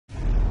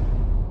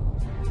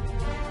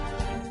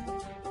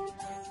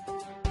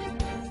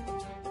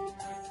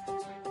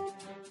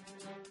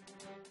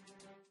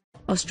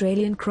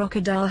Australian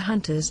crocodile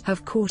hunters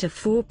have caught a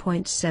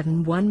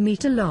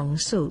 4.71-meter-long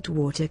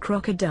saltwater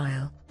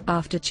crocodile,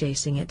 after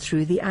chasing it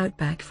through the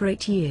outback for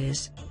 8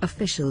 years,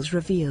 officials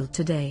revealed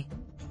today.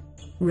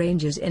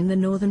 Rangers in the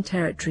Northern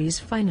Territories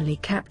finally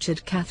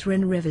captured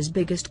Katherine River's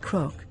biggest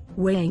croc,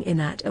 weighing in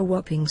at a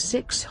whopping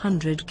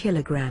 600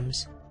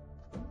 kilograms.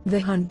 The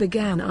hunt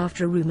began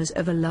after rumours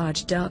of a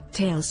large dark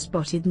tail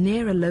spotted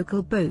near a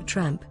local boat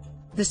ramp,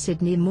 the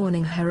Sydney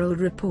Morning Herald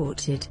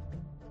reported.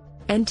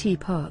 NT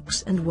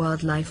Parks and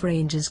Wildlife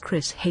Rangers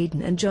Chris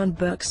Hayden and John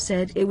Burke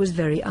said it was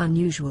very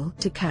unusual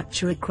to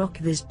capture a croc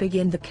this big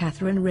in the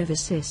Katherine River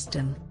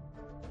system.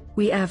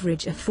 "We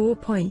average a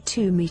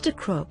 4.2-meter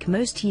croc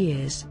most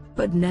years,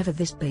 but never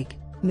this big,"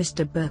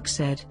 Mr. Burke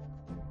said.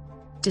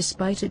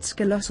 Despite its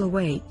colossal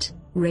weight,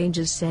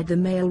 rangers said the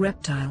male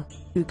reptile,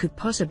 who could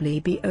possibly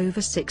be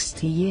over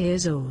 60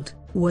 years old,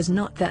 was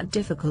not that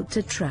difficult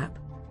to trap.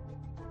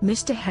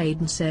 Mr.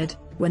 Hayden said,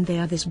 "When they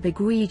are this big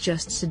we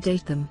just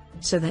sedate them,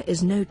 so there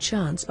is no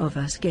chance of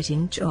us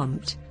getting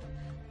chomped."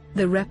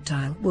 The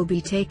reptile will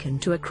be taken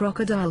to a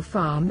crocodile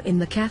farm in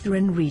the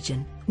Katherine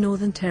region,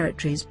 Northern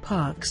Territories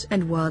Parks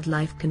and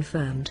Wildlife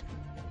confirmed.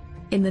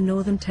 In the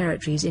Northern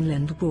Territories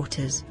inland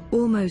waters,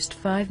 almost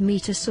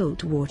 5-meter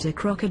saltwater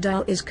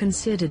crocodile is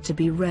considered to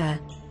be rare.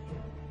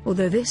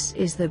 Although this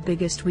is the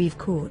biggest we've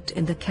caught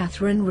in the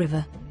Katherine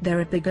River, there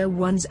are bigger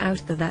ones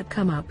out there that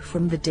come up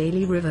from the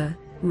Daly River,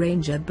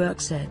 Ranger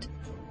Burke said.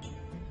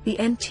 The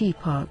NT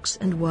Parks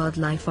and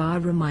Wildlife are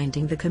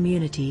reminding the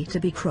community to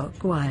be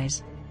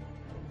croc-wise.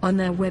 On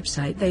their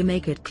website they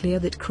make it clear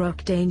that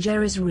croc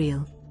danger is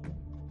real.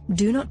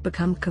 Do not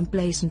become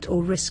complacent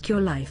or risk your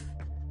life.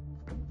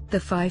 The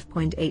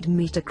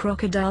 5.8-meter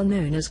crocodile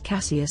known as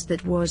Cassius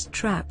that was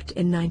trapped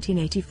in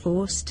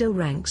 1984 still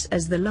ranks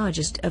as the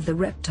largest of the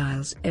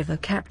reptiles ever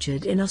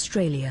captured in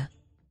Australia.